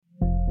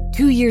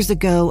2 years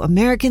ago,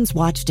 Americans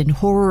watched in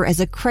horror as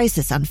a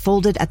crisis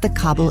unfolded at the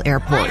Kabul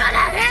airport.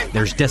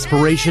 There's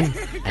desperation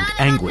and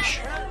anguish.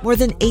 More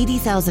than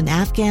 80,000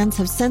 Afghans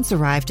have since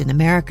arrived in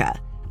America,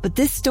 but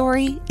this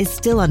story is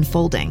still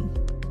unfolding.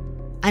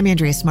 I'm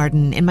Andrea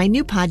Martin. In my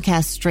new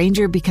podcast,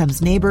 Stranger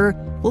Becomes Neighbor,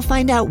 we'll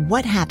find out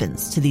what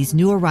happens to these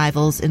new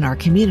arrivals in our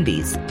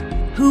communities.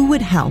 Who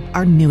would help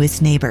our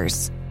newest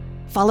neighbors?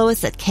 Follow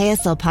us at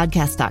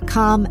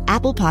kslpodcast.com,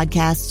 Apple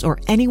Podcasts, or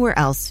anywhere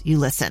else you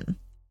listen.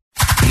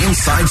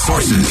 Inside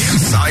Sources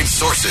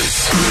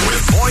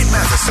with Boyd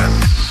Matheson.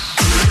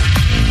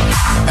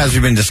 As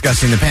we've been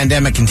discussing, the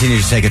pandemic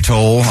continues to take a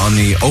toll on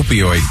the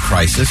opioid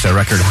crisis. A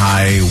record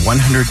high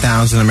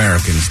 100,000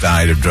 Americans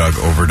died of drug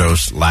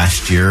overdose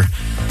last year,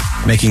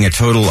 making a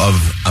total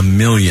of 1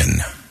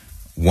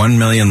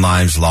 million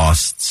lives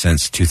lost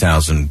since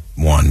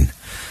 2001.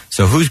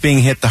 So who's being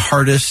hit the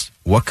hardest?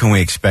 What can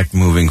we expect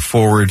moving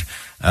forward?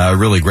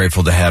 Really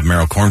grateful to have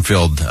Meryl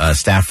Cornfield,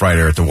 staff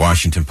writer at the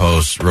Washington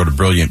Post, wrote a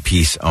brilliant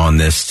piece on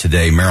this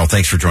today. Meryl,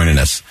 thanks for joining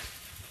us.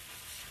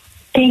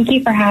 Thank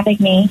you for having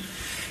me.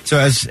 So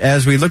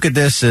as we look at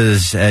this,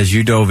 as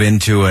you dove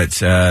into it,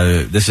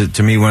 this is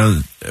to me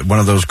one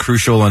of those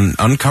crucial and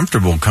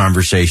uncomfortable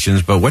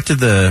conversations. But what do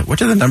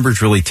the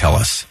numbers really tell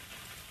us?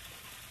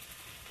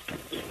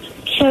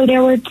 So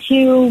there were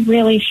two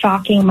really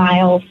shocking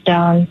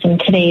milestones in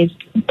today's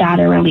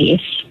data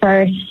release.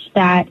 First,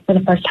 that for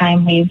the first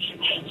time we've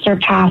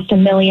surpassed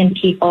 1 million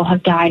people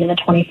have died in the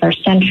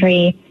 21st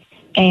century.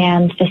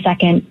 And the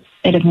second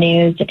bit of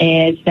news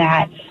is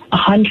that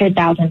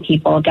 100,000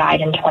 people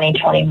died in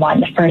 2021,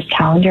 the first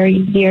calendar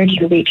year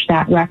to reach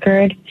that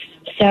record.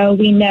 So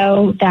we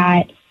know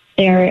that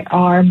there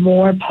are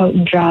more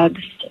potent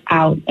drugs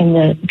out in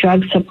the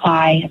drug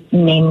supply,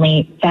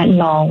 namely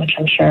fentanyl, which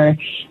I'm sure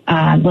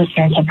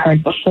listeners have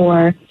heard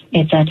before.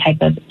 It's a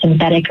type of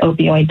synthetic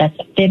opioid that's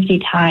 50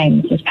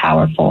 times as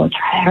powerful as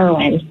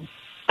heroin.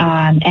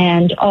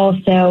 And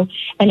also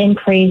an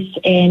increase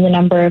in the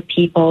number of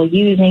people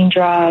using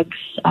drugs,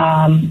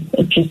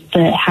 just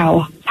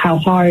how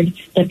hard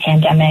the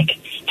pandemic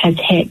has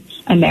hit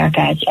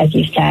America, as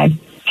you said,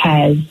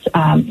 has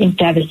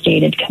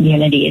devastated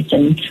communities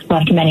and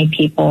left many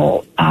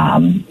people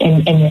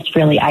in this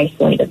really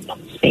isolated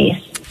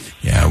space.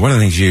 Yeah, one of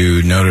the things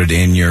you noted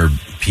in your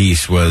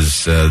piece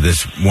was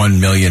this 1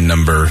 million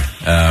number,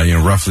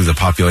 roughly the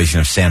population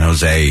of San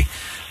Jose.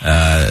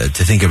 To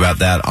think about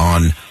that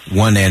on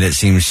one end, it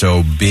seems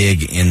so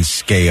big in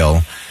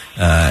scale.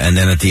 And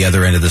then at the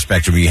other end of the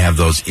spectrum, you have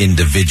those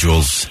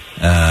individuals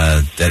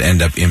that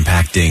end up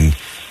impacting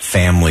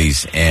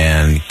families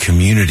and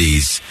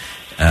communities.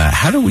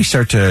 How do we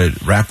start to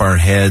wrap our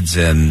heads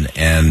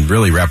and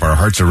really wrap our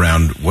hearts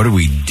around what do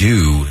we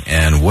do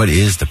and what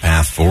is the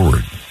path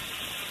forward?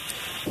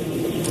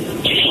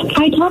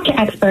 I talk to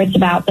experts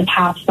about the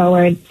path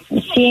forward.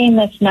 Seeing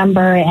this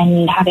number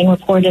and having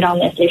reported on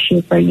this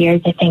issue for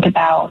years, I think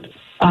about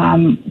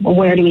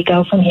where do we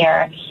go from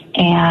here?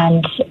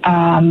 And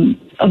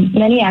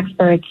many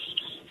experts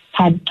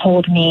had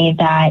told me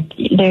that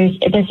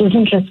this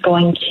isn't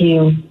going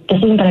to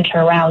turn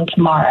around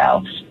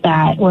tomorrow,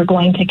 that we're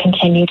going to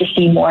continue to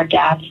see more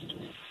deaths.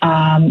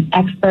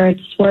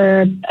 Experts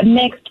were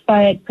mixed,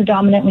 but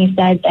predominantly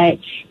said that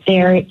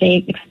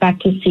they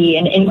expect to see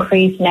an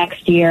increase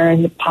next year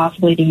and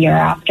possibly the year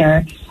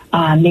after,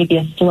 maybe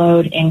a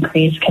slowed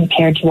increase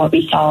compared to what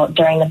we saw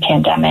during the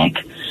pandemic.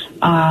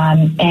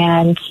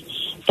 And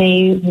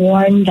they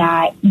warn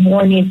that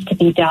more needs to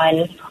be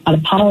done on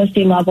a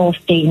policy level,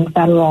 state and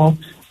federal,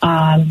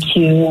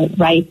 to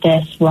right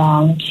this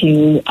wrong,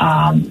 to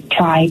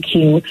try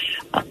to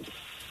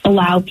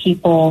allow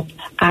people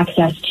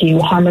access to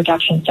harm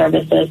reduction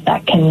services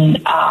that can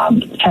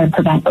try to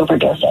prevent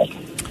overdoses.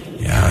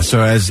 Yeah,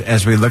 so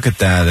as we look at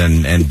that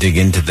and dig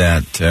into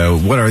that,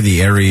 what are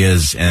the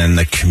areas and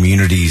the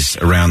communities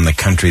around the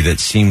country that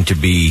seem to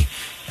be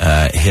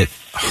hit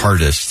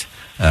hardest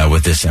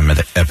with this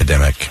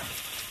epidemic?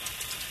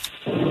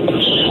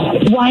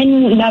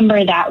 One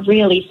number that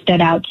really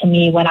stood out to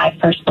me when I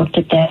first looked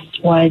at this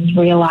was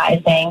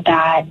realizing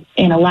that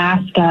in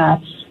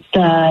Alaska,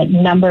 the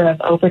number of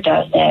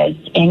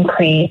overdoses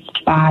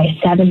increased by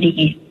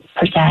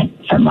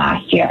 70% from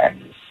last year,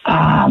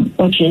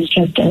 which is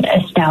just an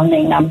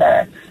astounding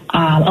number.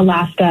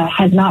 Alaska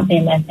has not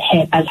been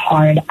hit as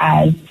hard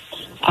as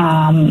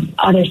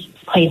other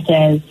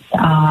places,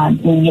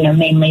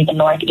 mainly the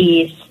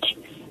Northeast,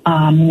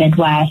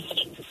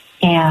 Midwest,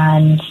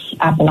 and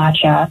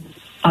Appalachia.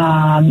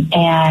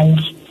 And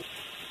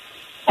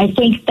I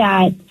think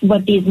that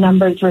what these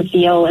numbers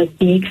reveal is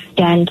the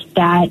extent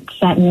that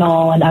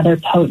fentanyl and other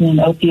potent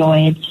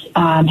opioids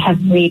have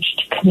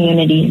reached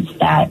communities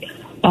that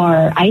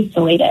are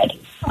isolated.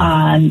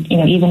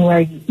 Even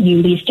where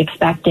you least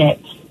expect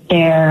it,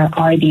 there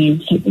are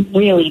these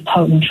really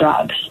potent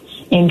drugs,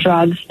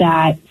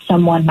 that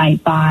someone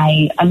might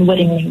buy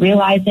unwittingly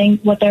realizing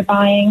what they're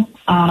buying,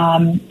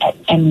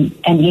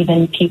 and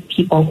even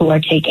people who are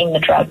taking the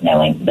drug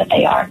knowing that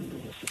they are.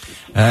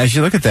 As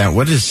you look at that,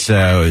 what is,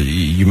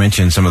 you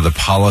mentioned some of the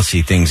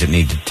policy things that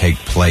need to take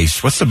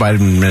place. What's the Biden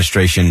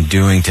administration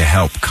doing to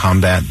help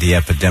combat the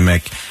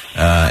epidemic,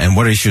 and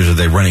what issues are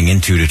they running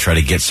into to try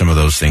to get some of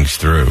those things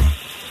through?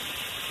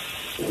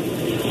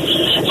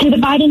 So the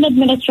Biden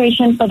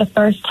administration, for the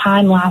first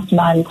time last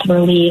month,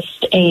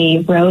 released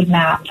a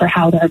roadmap for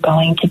how they're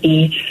going to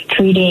be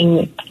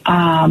treating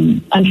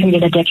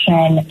untreated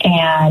addiction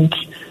and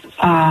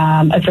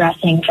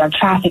addressing drug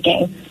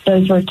trafficking.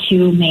 Those were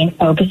two main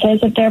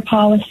focuses of their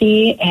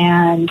policy,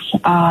 and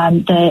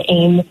the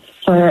aim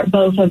for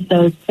both of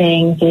those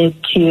things is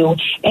to,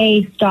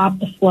 A, stop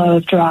the flow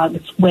of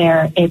drugs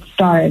where it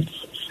starts,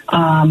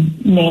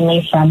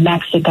 mainly from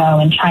Mexico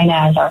and China,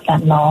 as our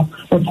fentanyl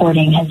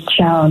reporting has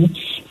shown,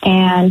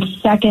 and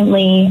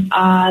secondly,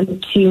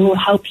 to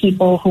help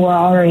people who are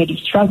already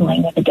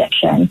struggling with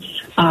addiction.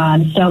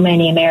 So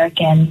many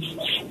Americans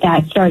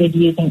that started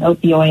using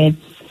opioids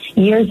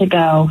years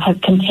ago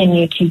have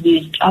continued to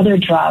use other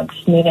drugs,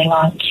 moving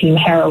on to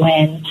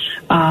heroin,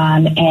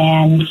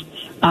 and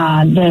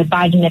the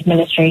Biden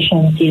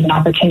administration sees an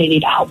opportunity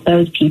to help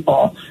those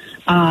people.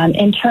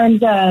 In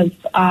terms of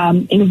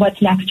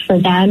what's next for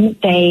them,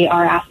 they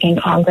are asking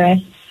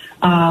Congress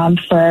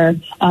for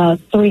a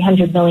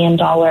 $300 million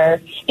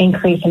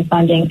increase in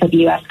funding for the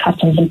U.S.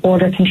 Customs and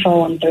Border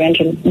Control and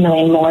 $300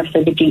 million more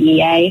for the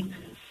DEA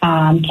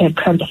to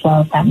curb the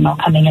flow of fentanyl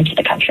coming into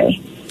the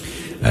country.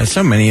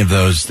 So many of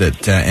those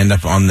that end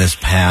up on this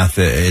path,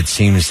 it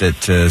seems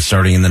that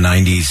starting in the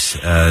 90s,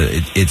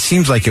 it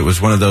seems like it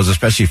was one of those,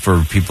 especially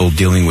for people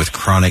dealing with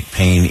chronic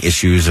pain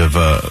issues of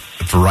a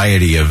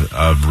variety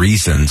of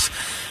reasons,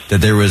 that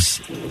there was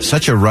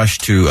such a rush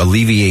to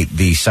alleviate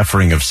the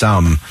suffering of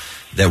some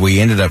that we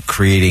ended up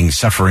creating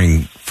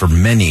suffering for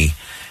many.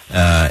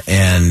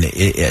 And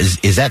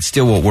is that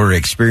still what we're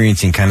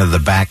experiencing, kind of the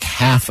back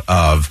half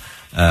of?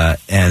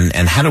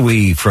 And how do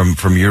we,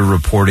 from your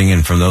reporting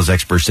and from those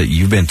experts that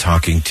you've been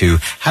talking to,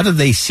 how do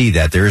they see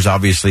that? There is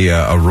obviously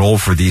a role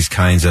for these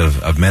kinds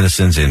of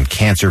medicines in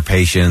cancer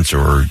patients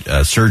or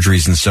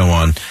surgeries and so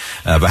on.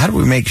 But how do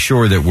we make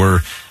sure that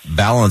we're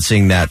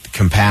balancing that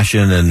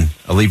compassion and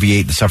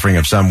alleviate the suffering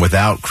of some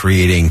without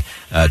creating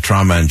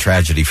trauma and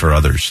tragedy for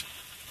others?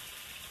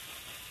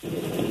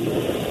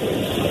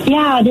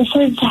 Yeah, this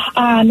is,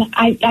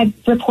 I've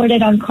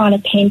reported on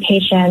chronic pain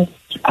patients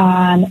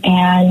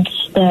and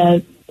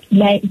the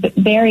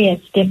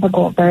various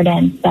difficult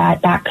burdens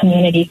that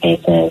community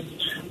faces,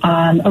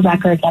 a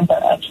record number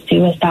of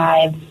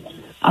suicides,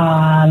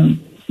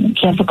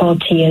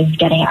 difficulties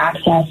getting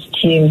access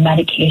to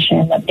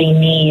medication that they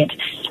need.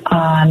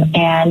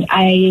 And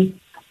I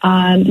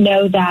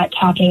know that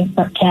talking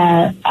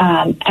to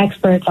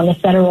experts on the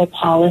federal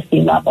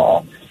policy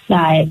level,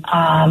 that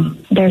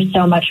there's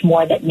so much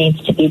more that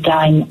needs to be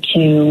done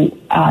to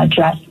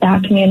address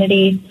that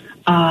community.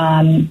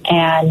 And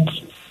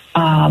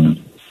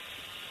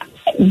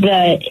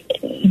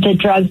the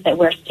drugs that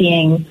we're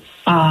seeing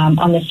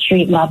on the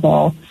street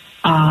level,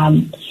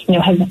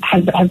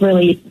 have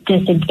really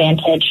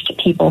disadvantaged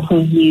people who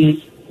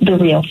use the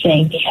real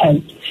thing,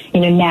 because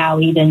now,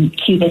 even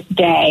to this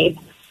day,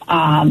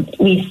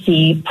 we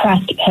see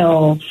pressed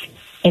pills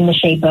in the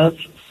shape of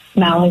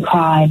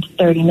Mallinckrodt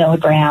 30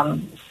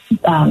 milligram,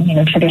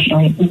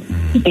 traditionally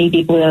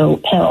baby blue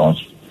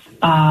pills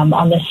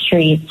on the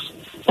streets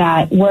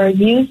that were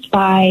used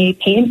by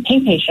pain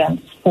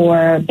patients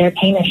for their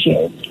pain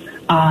issues.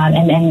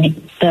 And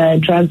then the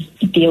drug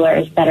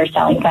dealers that are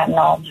selling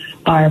fentanyl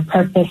are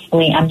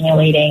purposefully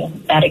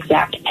emulating that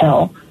exact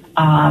pill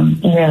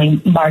and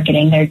really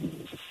marketing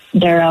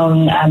their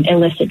own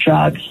illicit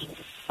drugs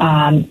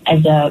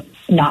as a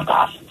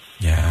knockoff.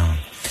 Yeah.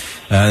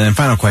 And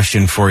final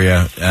question for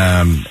you,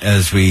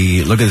 as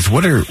we look at this,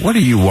 what are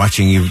you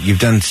watching? You've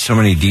done so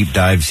many deep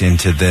dives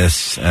into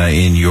this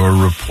in your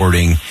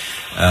reporting.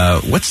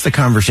 What's the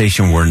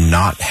conversation we're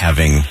not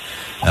having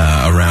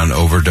around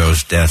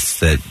overdose deaths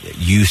that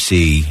you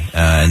see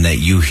and that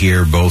you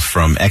hear both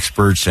from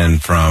experts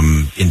and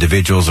from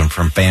individuals and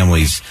from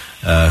families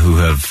who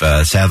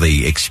have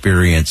sadly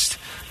experienced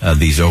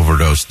these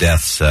overdose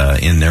deaths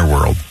in their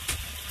world?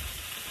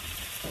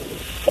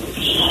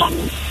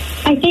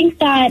 I think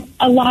that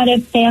a lot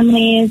of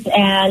families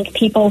and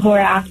people who are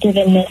active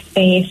in this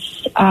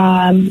space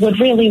would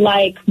really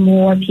like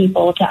more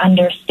people to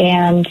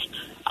understand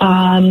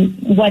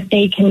what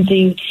they can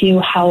do to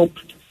help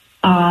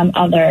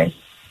others.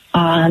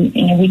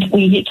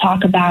 We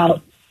talk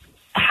about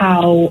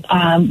how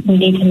we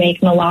need to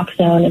make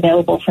naloxone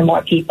available for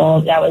more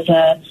people. That was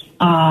a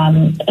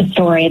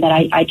story that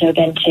I dove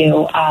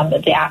into,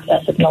 the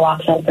access of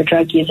naloxone for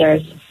drug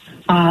users.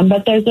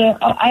 But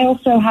I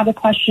also have a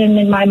question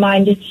in my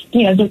mind.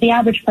 Does the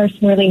average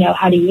person really know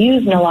how to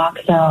use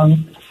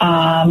naloxone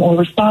or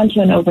respond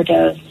to an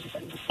overdose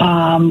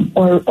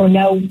or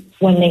know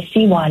when they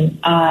see one?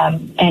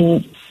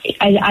 And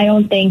I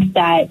don't think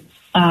that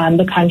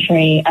the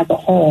country as a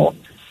whole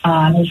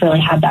has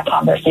really had that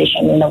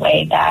conversation in the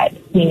way that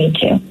we need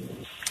to.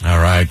 All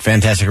right.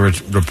 Fantastic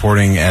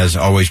reporting, as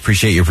always.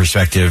 Appreciate your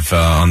perspective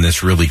on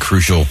this really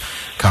crucial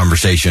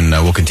conversation.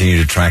 We'll continue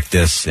to track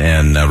this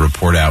and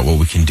report out what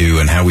we can do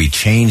and how we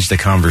change the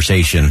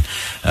conversation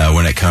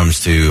when it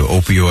comes to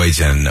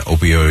opioids and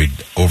opioid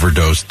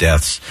overdose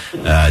deaths.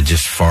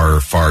 Just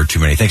far, far too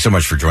many. Thanks so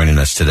much for joining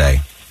us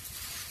today.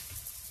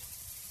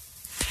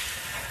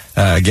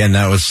 Again,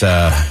 that was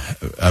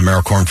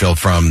Meryl Cornfield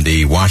from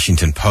the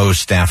Washington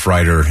Post, staff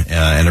writer,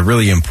 and a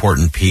really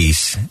important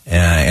piece.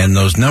 And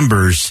those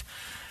numbers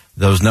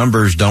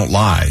don't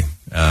lie.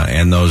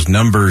 And those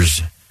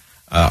numbers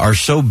are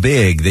so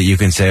big that you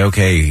can say,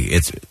 okay,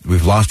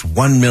 we've lost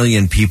 1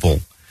 million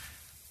people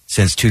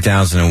since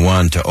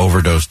 2001 to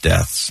overdose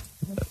deaths.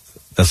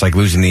 That's like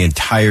losing the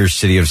entire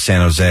city of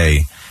San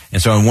Jose.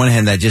 And so on one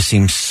hand, that just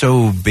seems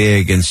so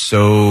big and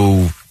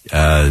so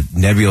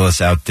nebulous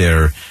out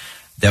there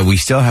that we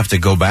still have to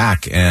go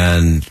back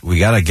and we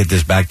got to get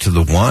this back to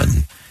the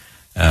one,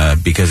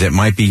 because it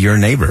might be your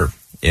neighbor.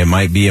 It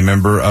might be a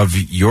member of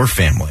your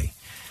family.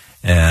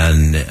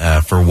 And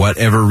for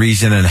whatever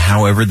reason and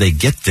however they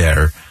get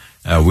there,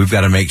 we've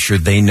got to make sure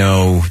they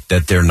know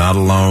that they're not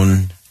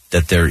alone,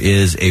 that there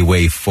is a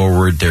way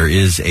forward, there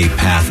is a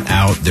path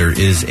out, there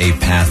is a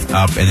path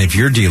up. And if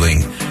you're dealing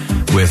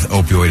with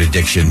opioid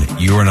addiction,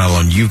 you are not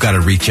alone. You've got to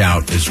reach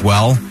out as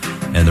well.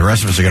 And the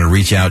rest of us are going to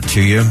reach out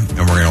to you, and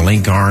we're going to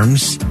link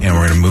arms, and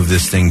we're going to move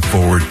this thing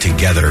forward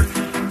together.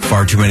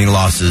 Far too many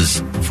losses,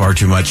 far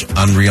too much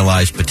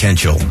unrealized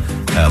potential.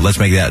 Let's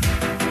make that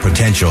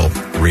potential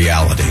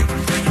reality.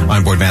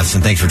 I'm Boyd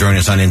Matheson. Thanks for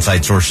joining us on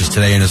Inside Sources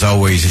today. And as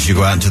always, as you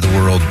go out into the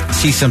world,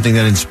 see something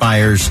that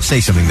inspires,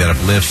 say something that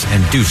uplifts,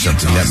 and do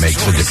something that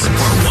makes a difference.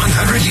 For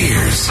 100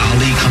 years.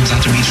 Ali comes out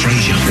to meet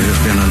Frazier. It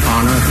has been an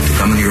honor to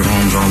come into your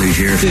homes all these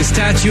years. The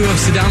statue of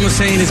Saddam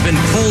Hussein has been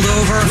pulled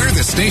over. We're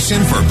the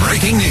station for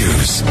breaking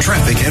news,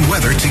 traffic and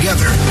weather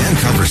together, and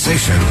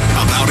conversation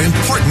about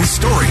important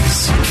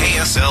stories.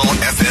 KSL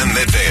FM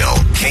Midvale,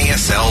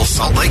 KSL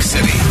Salt Lake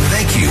City.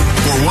 Thank you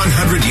for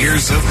 100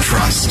 years of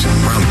trust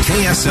from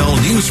KSL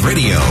News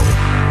Radio.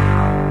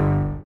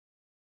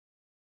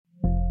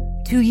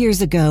 2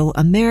 years ago,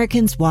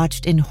 Americans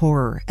watched in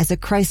horror as a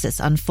crisis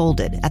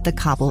unfolded at the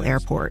Kabul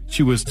airport.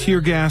 She was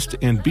tear-gassed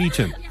and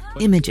beaten.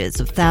 Images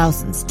of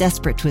thousands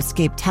desperate to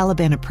escape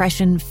Taliban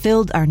oppression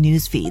filled our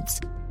news feeds.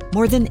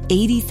 More than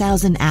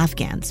 80,000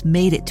 Afghans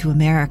made it to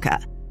America.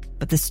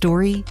 But the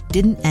story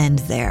didn't end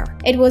there.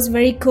 It was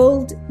very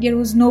cold. There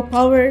was no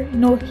power,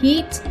 no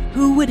heat.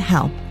 Who would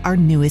help our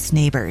newest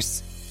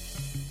neighbors?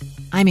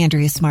 I'm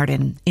Andrea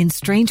Smartin. In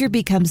Stranger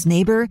Becomes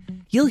Neighbor,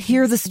 you'll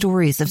hear the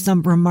stories of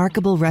some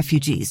remarkable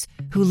refugees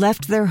who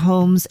left their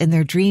homes and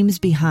their dreams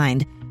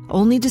behind,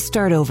 only to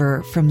start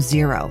over from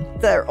zero.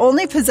 Their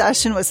only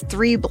possession was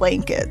 3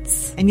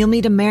 blankets. And you'll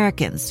meet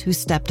Americans who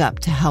stepped up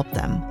to help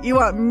them. You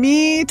want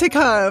me to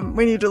come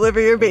when you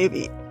deliver your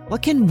baby.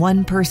 What can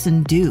one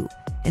person do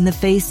in the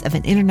face of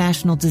an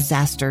international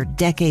disaster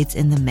decades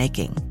in the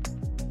making?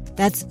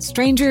 That's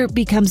Stranger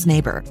Becomes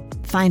Neighbor.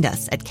 Find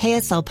us at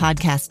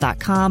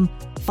kslpodcast.com.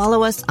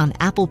 Follow us on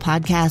Apple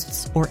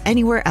Podcasts or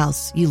anywhere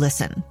else you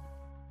listen.